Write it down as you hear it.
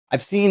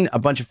I've seen a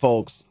bunch of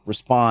folks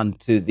respond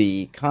to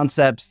the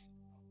concepts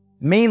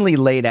mainly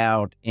laid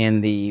out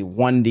in the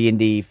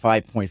 1D&D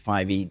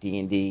 5.5e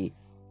D&D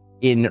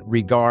in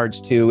regards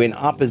to, in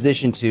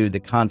opposition to the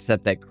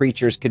concept that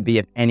creatures could be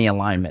of any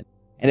alignment.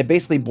 And it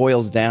basically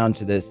boils down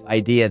to this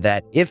idea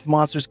that if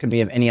monsters can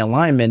be of any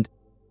alignment,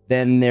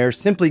 then they're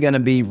simply going to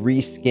be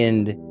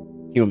reskinned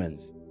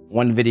humans.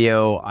 One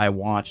video I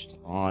watched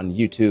on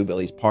YouTube, at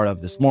least part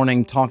of this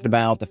morning, talked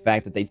about the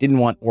fact that they didn't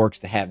want orcs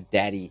to have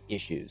daddy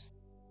issues.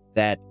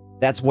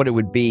 That's what it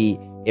would be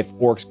if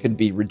orcs could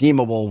be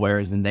redeemable,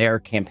 whereas in their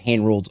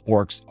campaign rules,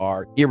 orcs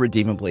are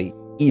irredeemably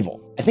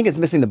evil. I think it's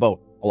missing the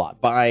boat a lot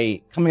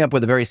by coming up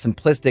with a very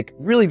simplistic,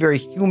 really very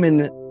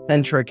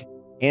human-centric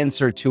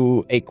answer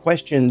to a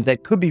question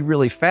that could be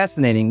really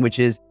fascinating, which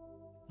is,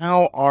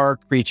 how are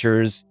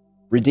creatures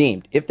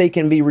redeemed? If they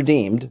can be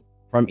redeemed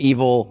from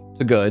evil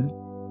to good,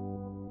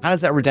 how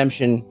does that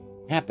redemption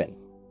happen?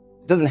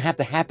 It doesn't have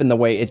to happen the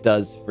way it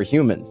does for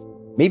humans.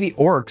 Maybe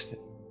orcs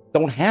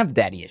don't have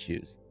daddy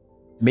issues.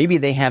 Maybe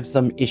they have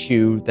some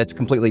issue that's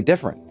completely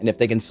different. And if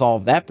they can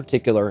solve that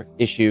particular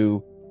issue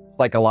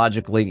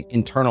psychologically,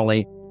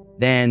 internally,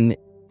 then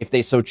if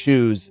they so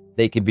choose,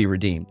 they could be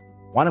redeemed.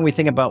 Why don't we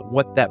think about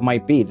what that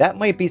might be? That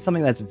might be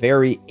something that's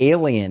very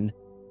alien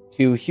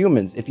to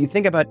humans. If you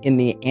think about in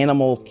the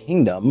animal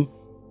kingdom,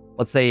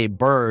 let's say a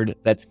bird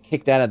that's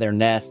kicked out of their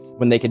nest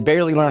when they could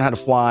barely learn how to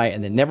fly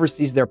and then never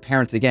sees their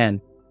parents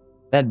again,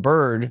 that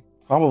bird,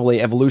 probably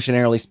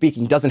evolutionarily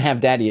speaking, doesn't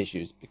have daddy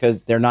issues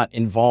because they're not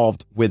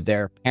involved with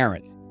their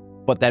parents.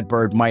 But that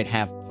bird might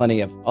have plenty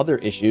of other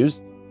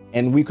issues.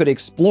 And we could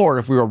explore,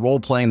 if we were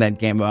role-playing that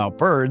game about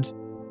birds,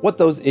 what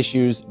those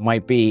issues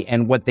might be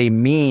and what they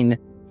mean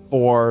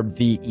for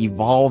the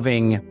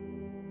evolving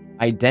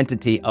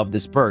identity of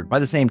this bird. By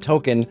the same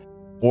token,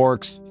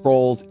 orcs,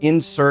 trolls,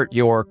 insert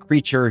your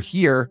creature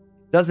here,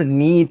 doesn't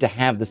need to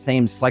have the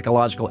same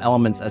psychological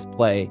elements as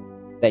play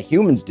that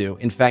humans do.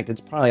 In fact, it's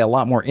probably a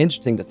lot more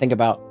interesting to think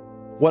about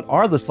what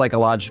are the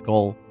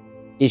psychological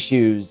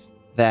issues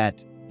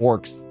that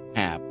orcs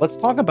have. Let's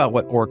talk about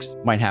what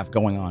orcs might have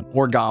going on,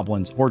 or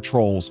goblins, or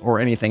trolls, or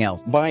anything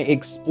else. By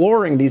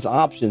exploring these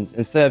options,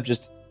 instead of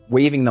just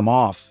waving them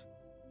off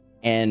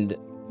and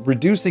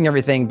reducing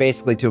everything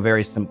basically to a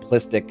very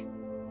simplistic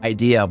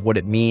idea of what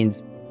it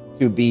means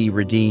to be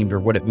redeemed or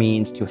what it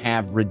means to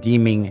have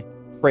redeeming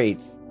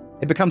traits,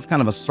 it becomes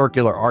kind of a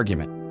circular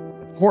argument.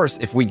 Of course,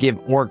 if we give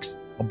orcs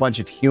a bunch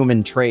of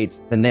human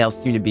traits, then they'll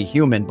seem to be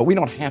human, but we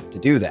don't have to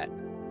do that.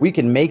 We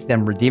can make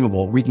them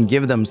redeemable. We can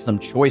give them some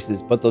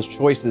choices, but those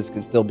choices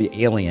can still be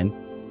alien.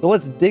 So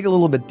let's dig a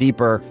little bit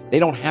deeper. They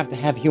don't have to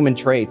have human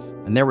traits,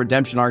 and their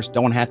redemption arcs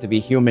don't have to be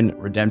human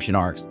redemption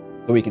arcs.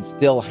 So we can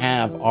still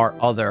have our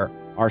other,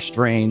 our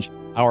strange,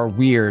 our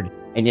weird,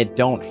 and yet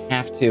don't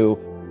have to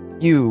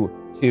hew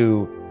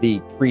to the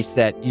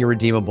preset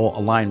irredeemable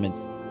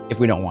alignments if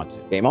we don't want to.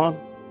 Game on.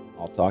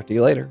 I'll talk to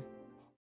you later.